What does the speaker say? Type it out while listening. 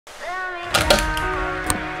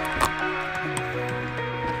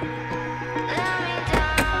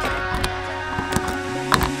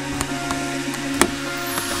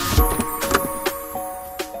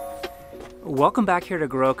welcome back here to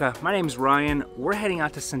Goroka. My name's Ryan. We're heading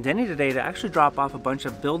out to Sendeni today to actually drop off a bunch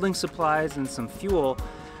of building supplies and some fuel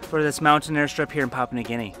for this mountain airstrip here in Papua New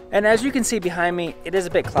Guinea. And as you can see behind me, it is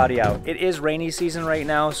a bit cloudy out. It is rainy season right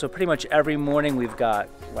now, so pretty much every morning we've got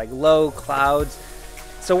like low clouds.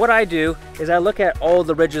 So what I do is I look at all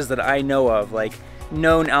the ridges that I know of, like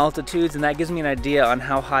known altitudes, and that gives me an idea on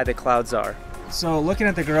how high the clouds are. So looking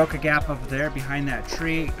at the Goroka Gap up there behind that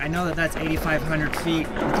tree, I know that that's 8,500 feet.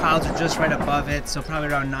 The clouds are just right above it, so probably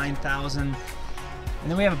around 9,000. And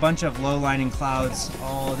then we have a bunch of low-lying clouds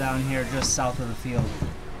all down here just south of the field.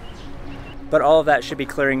 But all of that should be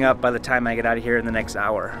clearing up by the time I get out of here in the next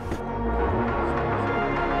hour.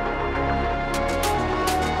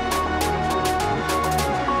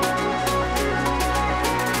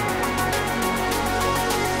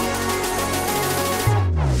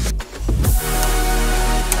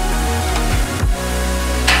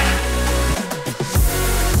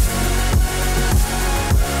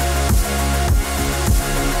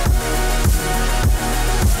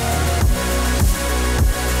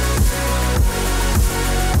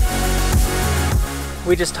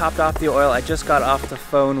 We just topped off the oil. I just got off the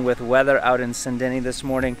phone with weather out in Sendeni this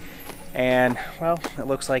morning, and well, it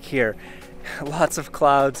looks like here. Lots of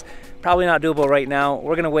clouds. Probably not doable right now.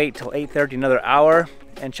 We're gonna wait till 8:30, another hour,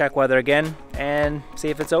 and check weather again and see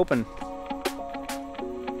if it's open.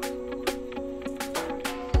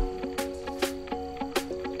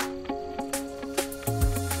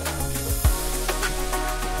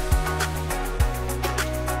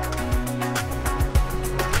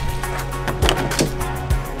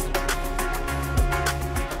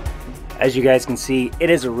 As you guys can see,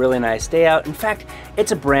 it is a really nice day out. In fact,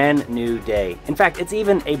 it's a brand new day. In fact, it's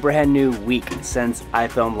even a brand new week since I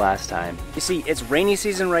filmed last time. You see, it's rainy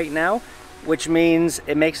season right now, which means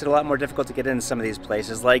it makes it a lot more difficult to get into some of these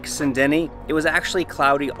places. Like Sendeni, it was actually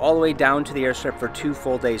cloudy all the way down to the airstrip for 2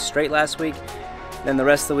 full days straight last week. Then the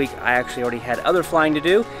rest of the week, I actually already had other flying to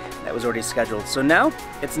do that was already scheduled. So now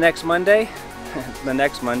it's next Monday, the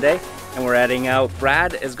next Monday, and we're heading out.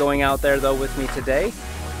 Brad is going out there though with me today.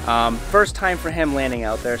 First time for him landing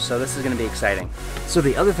out there, so this is going to be exciting. So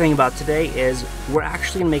the other thing about today is we're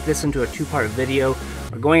actually going to make this into a 2-part video.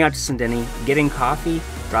 We're going out to Sendeni, getting coffee,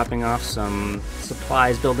 dropping off some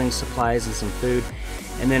supplies, building supplies and some food.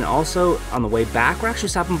 And then also on the way back, we're actually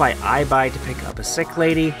stopping by iBuy to pick up a sick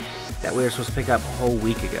lady that we were supposed to pick up a whole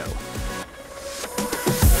week ago.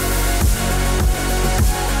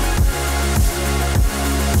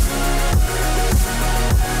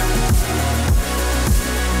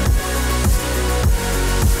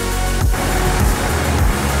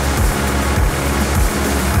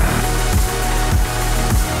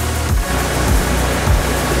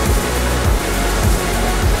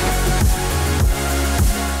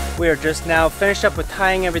 We are just now finished up with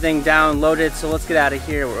tying everything down, loaded, so let's get out of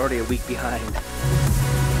here. We're already a week behind.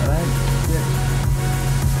 All right,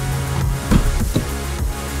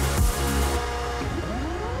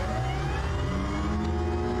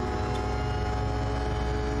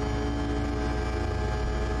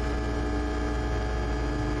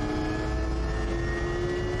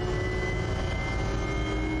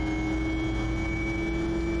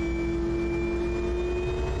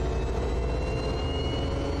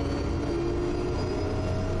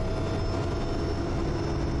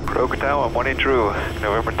 Goroka 1 true,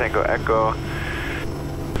 November Tango Echo,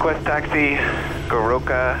 request taxi,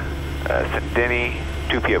 Goroka, Sendeni,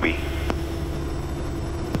 2 POB.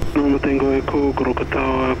 November Tango Echo, Goroka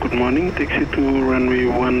Tower, good morning, taxi to runway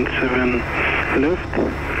 17 left,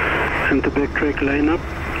 center backtrack lineup,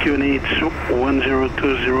 Q&A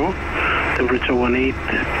 1020, temperature 18,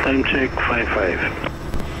 time check 55.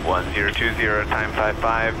 1020, time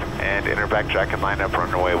 55, and enter backtrack and lineup,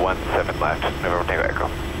 runway 17 left, November Tango Echo.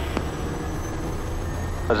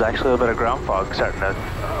 There's actually a little bit of ground fog starting to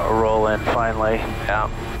roll in finally. Yeah,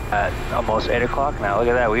 at almost 8 o'clock now. Look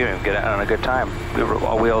at that, we didn't even get out on a good time. We were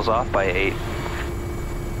all wheels off by 8.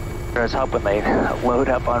 It's help when they load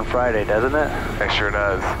up on Friday, doesn't it? It sure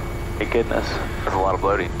does. Thank goodness. There's a lot of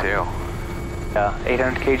loading too. Yeah,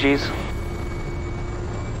 800 kgs.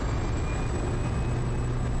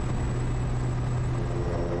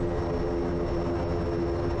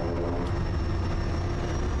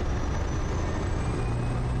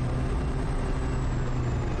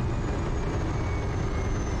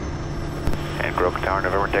 Goroka Tower,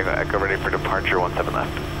 November Tango Echo, ready for departure, 17 left.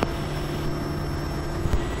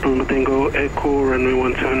 November Tango Echo,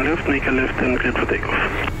 runway 17 left, make a left and clear for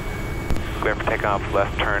takeoff. Clear for takeoff,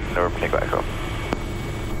 left turn, November Tango Echo.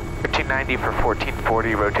 1390 for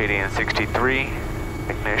 1440, rotating in 63.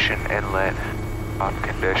 Ignition, inlet, off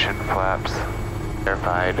condition, flaps,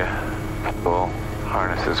 verified. Cool.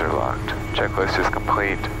 Harnesses are locked. Checklist is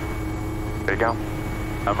complete. There you go.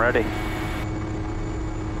 I'm ready.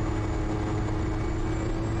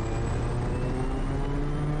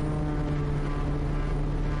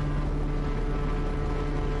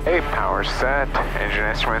 Hey, power set. Engine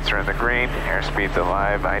instruments are in the green. Airspeed's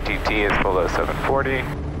alive. ITT is below 740.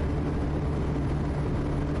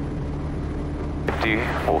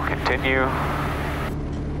 We'll continue.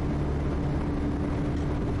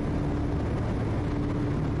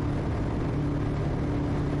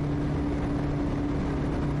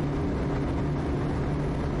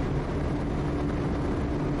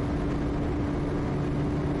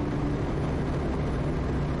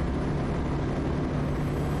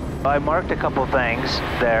 I marked a couple things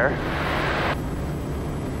there.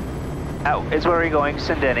 That is where we're going,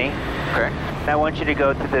 Sindini. Okay. I want you to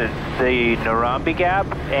go to the Narambi Gap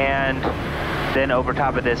and then over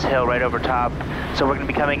top of this hill, right over top. So we're going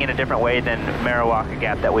to be coming in a different way than Marawaka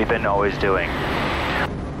Gap that we've been always doing.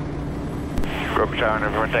 Group Tower,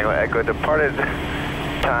 November Tango Echo departed.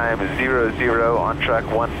 Time 00 on track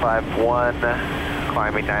 151.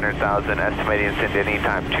 Climbing 900,000, estimating Sindini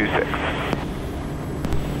time 26.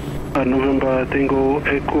 November Tango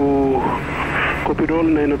Echo, copy roll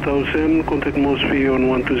 9,000, contact Mosby on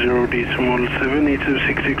 120.7,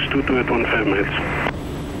 80662 at 15 miles.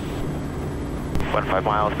 15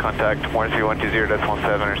 miles, contact Morsby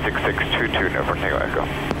 120.7 or 6622, November Tango Echo.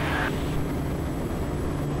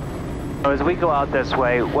 As we go out this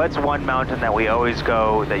way, what's one mountain that we always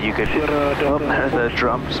go that you could, the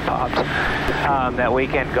drums popped, that we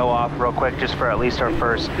can go off real quick just for at least our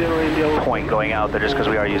first point going out there, just because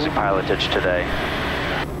we are using pilotage today?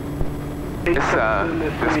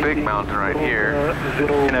 This big mountain right here,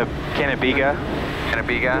 Canabiga.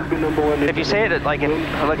 If you say it like,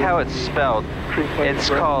 look how it's spelled, it's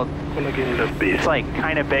called, it's like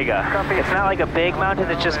kinda bigger. It's not like a big mountain,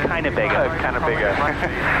 it's just kinda bigger. Kinda bigger.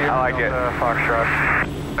 I like it. Foxtrot.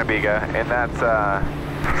 Canabiga, and that's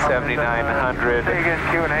 7,900.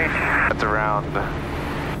 That's around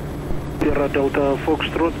Sierra Delta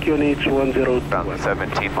Foxtrot, QNH 102. About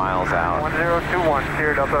 17 miles out. 1021,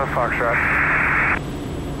 Sierra Delta Foxtrot.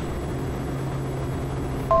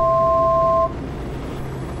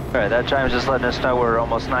 Alright, that time's just letting us know we're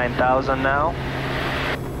almost 9,000 now.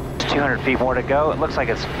 200 feet more to go. It looks like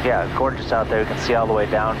it's, yeah, gorgeous out there. We can see all the way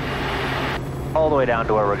down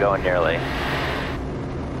to where we're going nearly.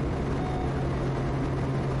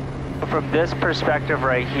 From this perspective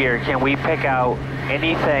right here, can we pick out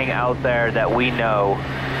anything out there that we know,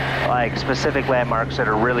 like specific landmarks that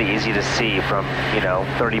are really easy to see from,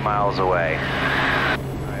 30 miles away?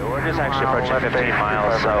 Alright, we're just actually approaching 15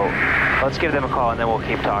 miles, so let's give them a call and then we'll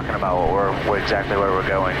keep talking about exactly where we're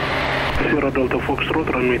going. Sierra Delta Foxtrot,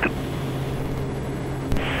 runway.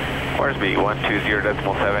 Morsby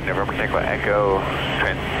 120.7, November Tango Echo,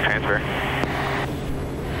 transfer.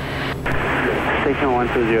 Station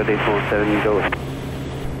 120.7, go.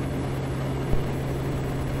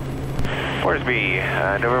 Morsby,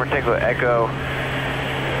 November Tango Echo,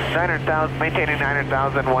 900,000, maintaining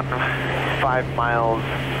 900,000, 15 miles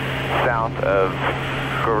south of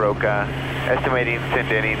Goroka, estimating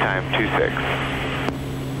Sindini time 26.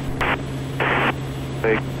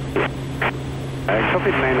 Copy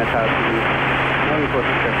 9,000, now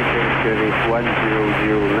reporting traffic change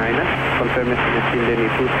 1009, confirm Sindini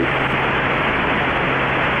 26.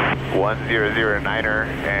 1009er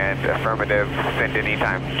and affirmative, Sindini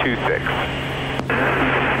time 26.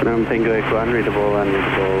 Tango Echo, unreadable.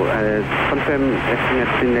 Confirm estimate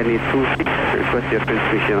Sindini 26, request your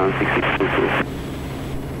transmission on 6622.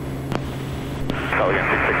 Call again,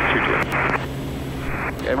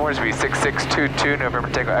 6622. And Morsby 6622, November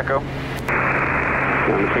Tango Echo.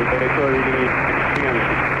 Tango Echo, reading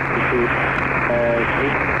 362,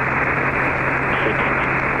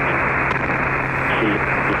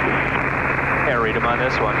 Can't read them on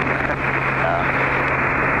this one.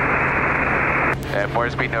 And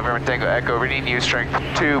Morsby, November Tango Echo, reading U strength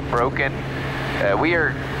 2, broken. We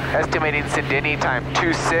are estimating Sindini time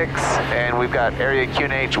 26, and we've got area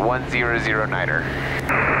QNH 1009er.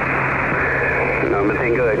 November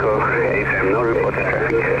Tango Echo, AFM, no reported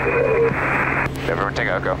traffic. November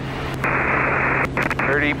Tango Echo.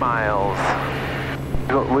 30 miles.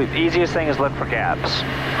 The easiest thing is look for gaps,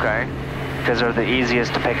 Okay. because they're the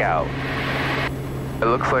easiest to pick out. It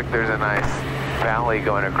looks like there's a nice valley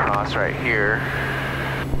going across right here.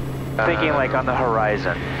 Thinking like on the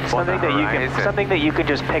horizon. Something that you can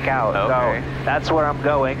just pick out. Okay. Go, that's where I'm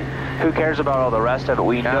going. Who cares about all the rest of it?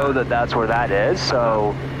 We know that that's where that is,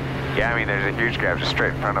 so... Yeah, I mean, there's a huge gap just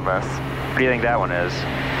straight in front of us. What do you think that one is?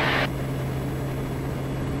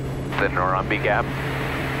 the Norambi Gap.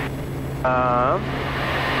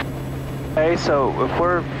 Okay, so if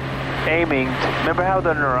we're aiming, remember how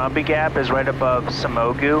the Norambi Gap is right above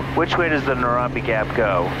Samogu? Which way does the Norambi Gap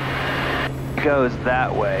go? It goes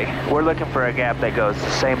that way. We're looking for a gap that goes the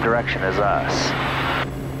same direction as us.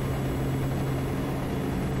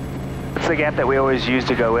 It's the gap that we always use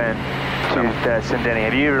to go in to Sindeni.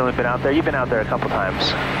 Have you really been out there? You've been out there a couple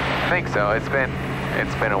times. I think so. It's been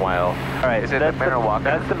a while. All right, is it the Mariwaka?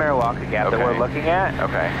 That's the Mariwaka Gap that we're looking at.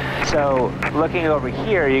 Okay. So looking over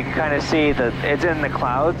here, you can kind of see that it's in the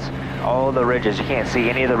clouds. All the ridges. You can't see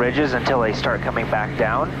any of the ridges until they start coming back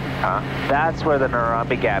down. That's where the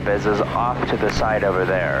Norambi Gap is off to the side over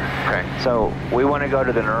there. Okay. So we want to go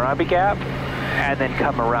to the Norambi Gap and then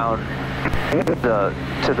come around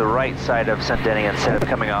to the right side of Sindeni instead of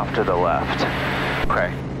coming off to the left.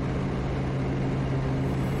 Okay.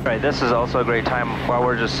 All right, this is also a great time while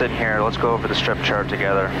we're just sitting here. Let's go over the strip chart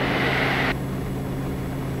together.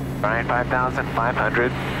 Ryan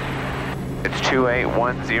 5,500. It's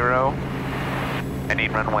 2810. I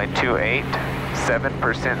need runway 28.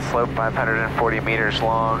 7% slope, 540 meters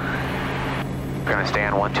long. We're gonna stay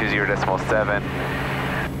on 120.7.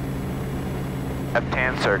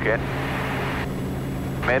 Left-hand circuit.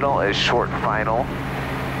 Middle is short final.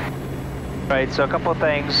 Right, so a couple of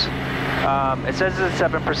things. It says it's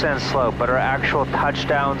 7% slope, but our actual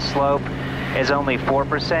touchdown slope is only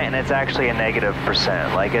 4%, and it's actually a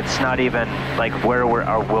 -%. Like, it's not even like where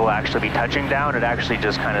we'll actually be touching down. It actually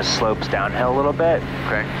just kind of slopes downhill a little bit.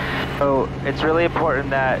 Okay. So it's really important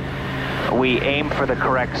that we aim for the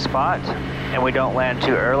correct spot and we don't land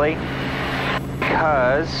too early,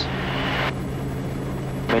 because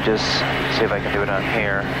let me just see if I can do it on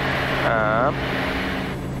here.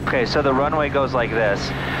 Okay, so the runway goes like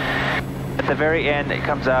this. At the very end, it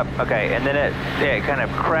comes up, okay, and then it kind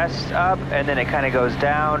of crests up, and then it kind of goes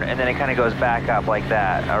down, and then it kind of goes back up like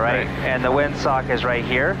that, all right? And the windsock is right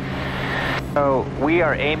here. So we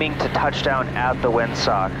are aiming to touch down at the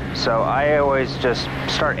windsock. So I always just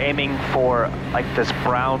start aiming for like this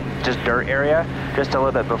brown, just dirt area, just a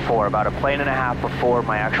little bit before, about a plane and a half before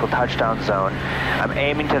my actual touchdown zone. I'm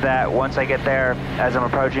aiming to that. Once I get there, as I'm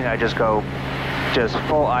approaching, I just go just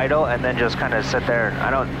full idle and then just kind of sit there.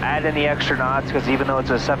 I don't add any extra knots because even though it's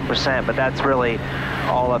a 7%, but that's really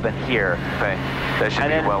all up in here. Okay. That should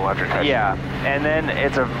be well after touchdown. Yeah, and then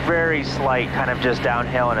it's a very slight kind of just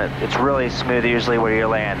downhill, and it's really smooth usually where you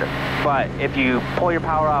land. But if you pull your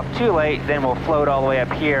power off too late, then we'll float all the way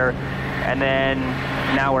up here, and then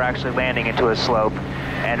now we're actually landing into a slope,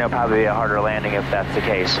 and it'll probably be a harder landing if that's the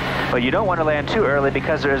case. But you don't want to land too early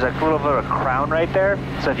because there's a little bit of a crown right there.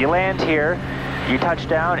 So if you land here, you touch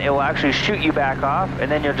down, it will actually shoot you back off, and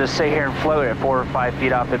then you'll just sit here and float at 4 or 5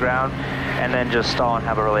 feet off the ground, and then just stall and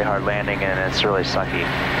have a really hard landing, and it's really sucky.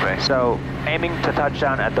 Right. So aiming to touch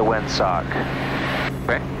down at the windsock.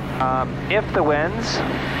 Okay. If the winds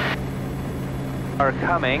are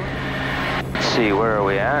coming, let's see, where are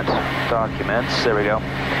we at? Documents, there we go.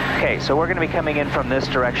 Okay, so we're going to be coming in from this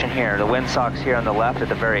direction here. The windsock's here on the left at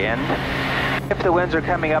the very end. If the winds are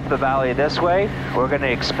coming up the valley this way, we're going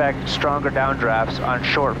to expect stronger downdrafts on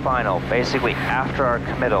short final, basically after our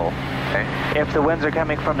committal. Okay. If the winds are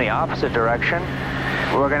coming from the opposite direction,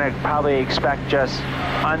 we're going to probably expect just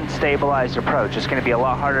unstabilized approach. It's going to be a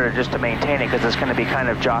lot harder just to maintain it because it's going to be kind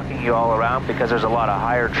of jockeying you all around because there's a lot of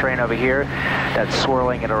higher terrain over here that's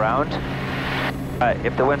swirling it around.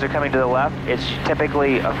 If the winds are coming to the left, it's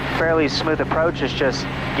typically a fairly smooth approach. It's just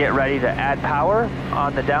get ready to add power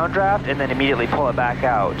on the downdraft and then immediately pull it back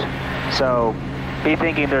out. So be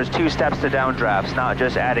thinking there's 2 steps to downdrafts, not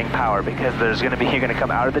just adding power, because there's going to be, you're going to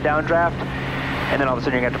come out of the downdraft and then all of a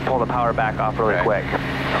sudden you're going to have to pull the power back off really quick.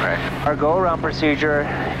 Okay. Our go-around procedure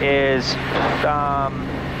is,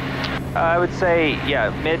 I would say,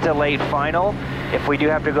 yeah, mid to late final. If we do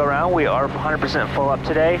have to go around, we are 100% full up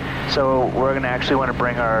today, so we're going to actually want to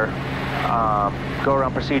bring our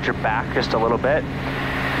go-around procedure back just a little bit.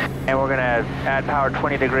 And we're going to add power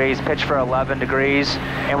 20 degrees, pitch for 11 degrees,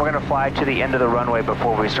 and we're going to fly to the end of the runway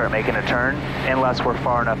before we start making a turn, unless we're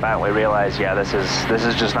far enough out and we realize, yeah, this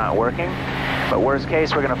is just not working. But worst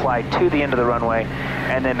case, we're going to fly to the end of the runway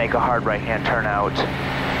and then make a hard right-hand turn out.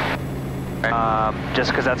 Just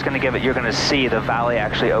because that's going to give it, you're going to see the valley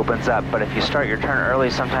actually opens up. But if you start your turn early,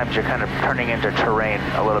 sometimes you're kind of turning into terrain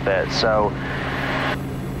a little bit. So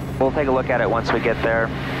we'll take a look at it once we get there.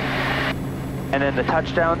 And then the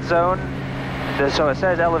touchdown zone, so it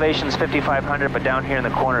says elevation's 5,500, but down here in the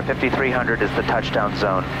corner, 5,300 is the touchdown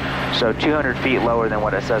zone. So 200 feet lower than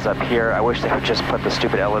what it says up here. I wish they would just put the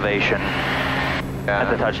stupid elevation at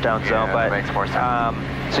the touchdown zone, but that makes more sense.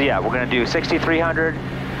 so yeah, we're going to do 6,300.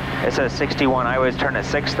 It says 61. I always turn at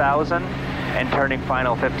 6,000 and turning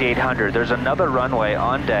final 5,800. There's another runway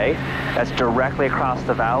on day that's directly across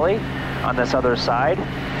the valley on this other side.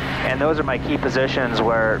 And those are my key positions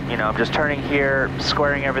where, you know, I'm just turning here,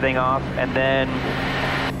 squaring everything off, and then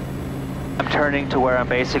I'm turning to where I'm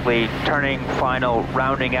basically turning final,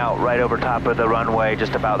 rounding out right over top of the runway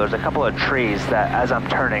just about. There's a couple of trees that as I'm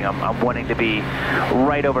turning, I'm wanting to be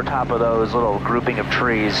right over top of those little grouping of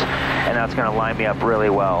trees, and that's gonna line me up really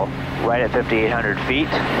well, right at 5,800 feet.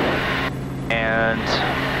 And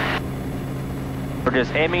we're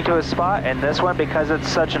just aiming to a spot, and this one, because it's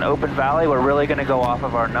such an open valley, we're really gonna go off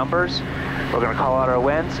of our numbers. We're gonna call out our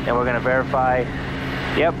winds, and we're gonna verify,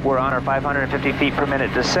 yep, we're on our 550 feet per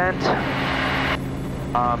minute descent.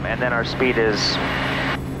 And then our speed is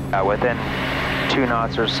within 2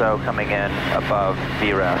 knots or so coming in above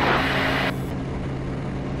VREF.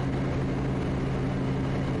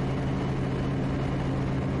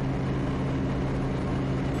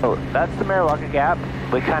 So that's the Mariwaka Gap.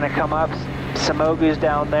 We kind of come up, Samogu's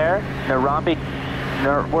down there,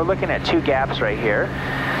 we're looking at 2 gaps right here.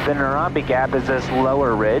 The Narambi Gap is this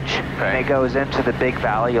lower ridge, and it goes into the big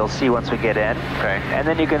valley you'll see once we get in. And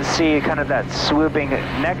then you can see kind of that swooping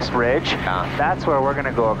next ridge. That's where we're going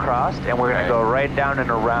to go across, and we're going to go right down and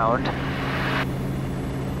around.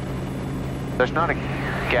 There's not a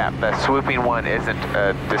gap. That swooping one isn't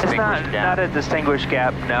a distinguished gap. It's not a distinguished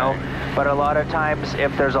gap, no. But a lot of times,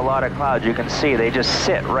 if there's a lot of clouds, you can see they just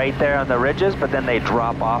sit right there on the ridges, but then they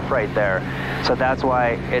drop off right there. So that's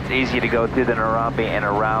why it's easy to go through the Narambi and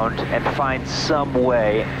around and find some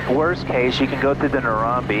way. Worst case, you can go through the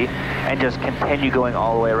Narambi and just continue going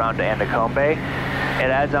all the way around to Anakombe. It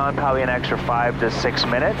adds on probably an extra 5 to 6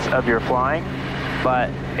 minutes of your flying, but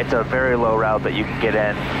it's a very low route that you can get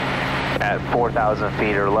in at 4,000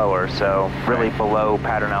 feet or lower, so really below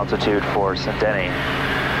pattern altitude for Sindeni.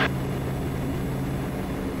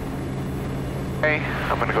 Okay,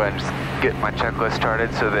 I'm going to go ahead and just get my checklist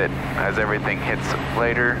started so that as everything hits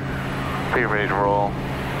later, be ready to roll.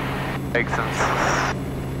 Brakes and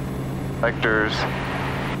selectors.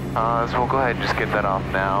 So we'll go ahead and just get that off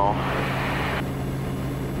now.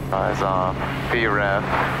 Eyes off. VREF.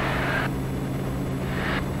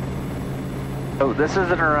 So this is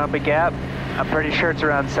the Narambi Gap. I'm pretty sure it's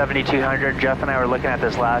around 7,200. Jeff and I were looking at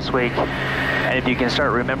this last week. And if you can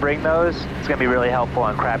start remembering those, it's going to be really helpful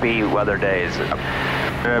on crappy weather days.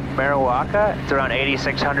 Mariwaka, it's around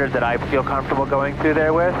 8,600 that I feel comfortable going through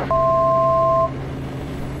there with.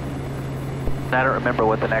 I don't remember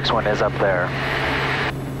what the next one is up there.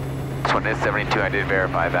 This one is 72, I did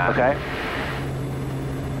verify that. Okay.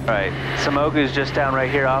 Alright, Samogu's just down right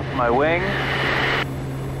here off my wing.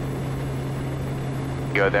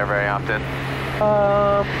 You go there very often?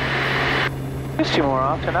 Used to more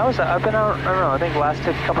often. I've been out, I don't know, I think last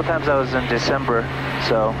couple times I was in December,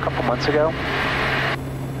 so a couple months ago.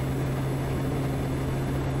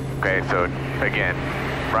 Okay, so again,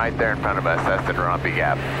 right there in front of us, that's the Narambi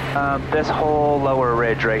Gap. This whole lower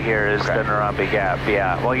ridge right here is the Narambi Gap,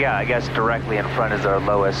 yeah. Well, yeah, I guess directly in front is our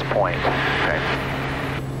lowest point. Okay.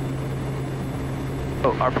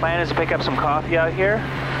 So our plan is to pick up some coffee out here,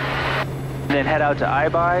 and then head out to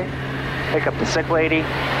Ibai, pick up the sick lady.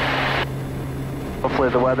 Hopefully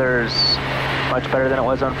the weather is much better than it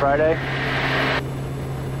was on Friday.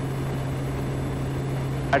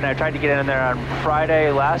 And I tried to get in there on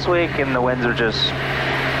Friday last week, and the winds are just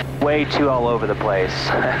way too all over the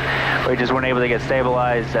place. We just weren't able to get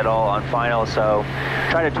stabilized at all on final, so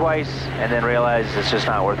tried it twice and then realized it's just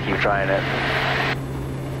not worth keep trying it.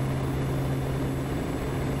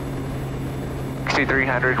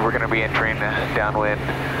 6300, we're going to be entering downwind.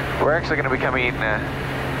 We're actually going to be coming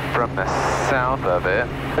from the south of it.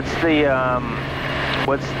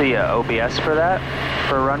 What's the OBS for that?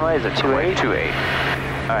 For a runway? Is it 2.8? 2.8.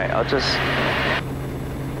 Alright, I'll just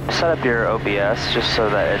set up your OBS just so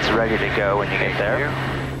that it's ready to go when you get there.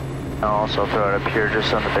 I'll also throw it up here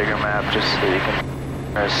just on the bigger map just so you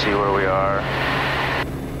can see where we are.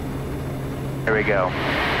 There we go.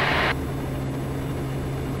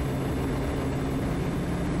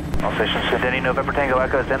 All stations Sindeni, November Tango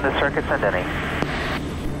Echo is in the circuit Sindeni.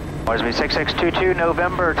 RSB 6622,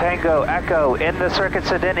 November Tango Echo in the circuit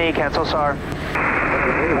Sindeni, cancel SAR.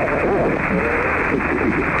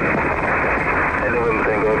 November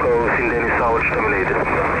Tango Echo, Sindeni salvage terminated.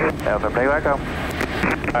 November Tango Echo.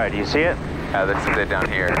 Alright, do you see it? This is it down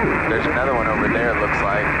here. There's another one over there, it looks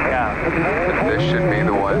like. Yeah. This should be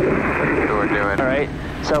the one that we're doing. Alright,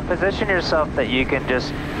 so position yourself that you can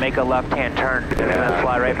just make a left-hand turn and then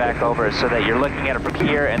fly right back over so that you're looking at it from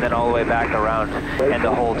here and then all the way back around and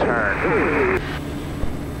the whole turn.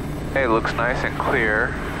 Okay, it looks nice and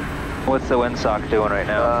clear. What's the windsock doing right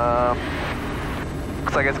now?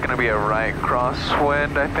 Looks like it's going to be a right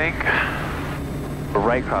crosswind, I think. A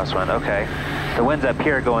right crosswind, okay. The wind's up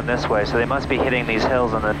here going this way, so they must be hitting these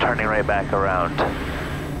hills and then turning right back around.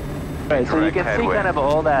 Right, so you can see kind of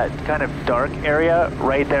all that kind of dark area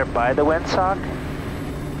right there by the windsock.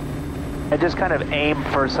 And just kind of aim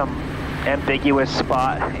for some ambiguous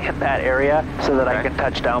spot in that area so that I can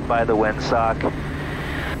touch down by the windsock.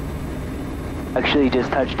 Actually just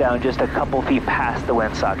touch down just a couple feet past the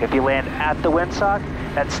windsock. If you land at the windsock,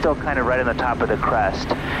 that's still kind of right on the top of the crest.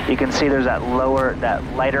 You can see there's that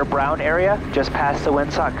lighter brown area just past the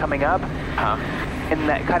windsock coming up. And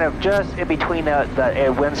that kind of just in between the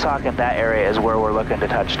windsock and that area is where we're looking to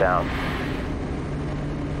touch down.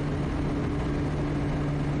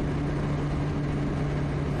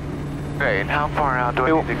 Okay, and how far out do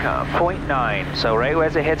I need to come? 0.9. So right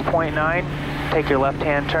as it hits 0.9, take your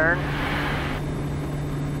left-hand turn.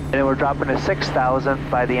 And then we're dropping to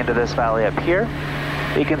 6,000 by the end of this valley up here.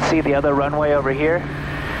 You can see the other runway over here.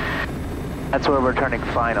 That's where we're turning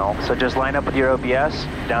final. So just line up with your OBS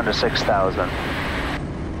down to 6,000.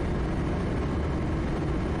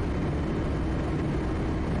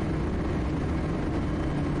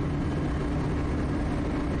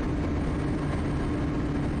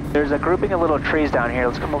 There's a grouping of little trees down here.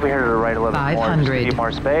 Let's come over here to the right a little bit more. Just give you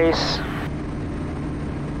more space.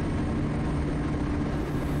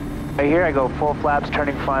 Right here I go full flaps,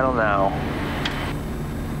 turning final now.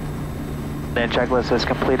 Then checklist is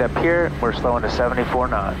complete up here. We're slowing to 74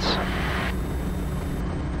 knots.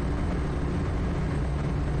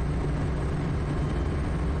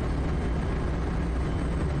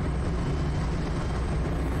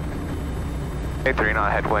 Okay, 3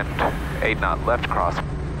 knot headwind, 8 knot left cross.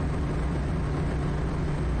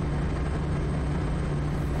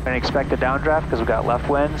 And expect a downdraft because we've got left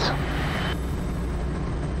winds.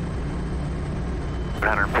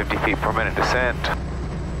 150 feet per minute descent.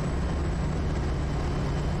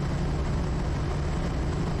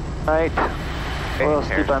 Right. A little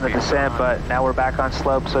steep on the descent, but now we're back on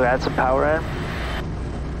slope, so add some power in.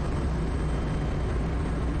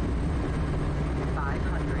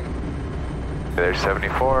 500. There's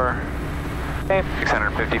 74. Okay.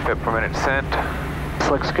 650 feet per minute descent. This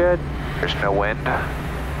looks good. There's no wind.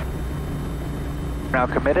 Now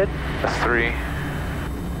committed. That's 3.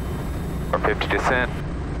 450 descent.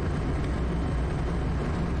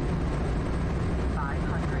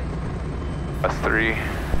 500. That's 3.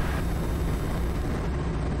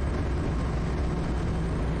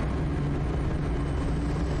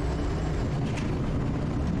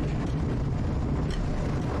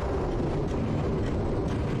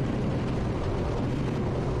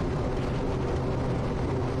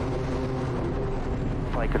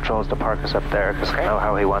 Flight controls to park us up there because I know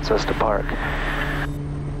how he wants us to park.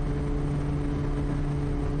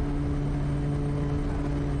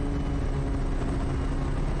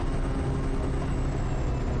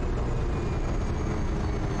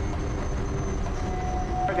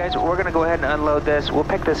 Guys, we're going to go ahead and unload this. We'll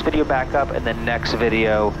pick this video back up in the next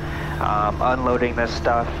video, unloading this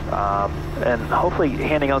stuff, and hopefully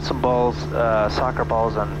handing out some balls, soccer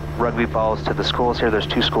balls and rugby balls to the schools here. There's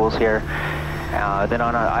 2 schools here. Then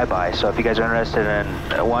on iBuy. So if you guys are interested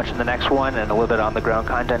in watching the next one and a little bit on the ground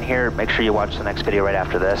content here, make sure you watch the next video right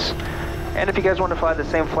after this. And if you guys want to fly the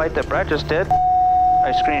same flight that Brett just did,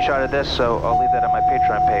 I screenshotted this, so I'll leave that on my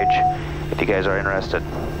Patreon page if you guys are interested.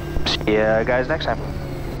 See you guys next time.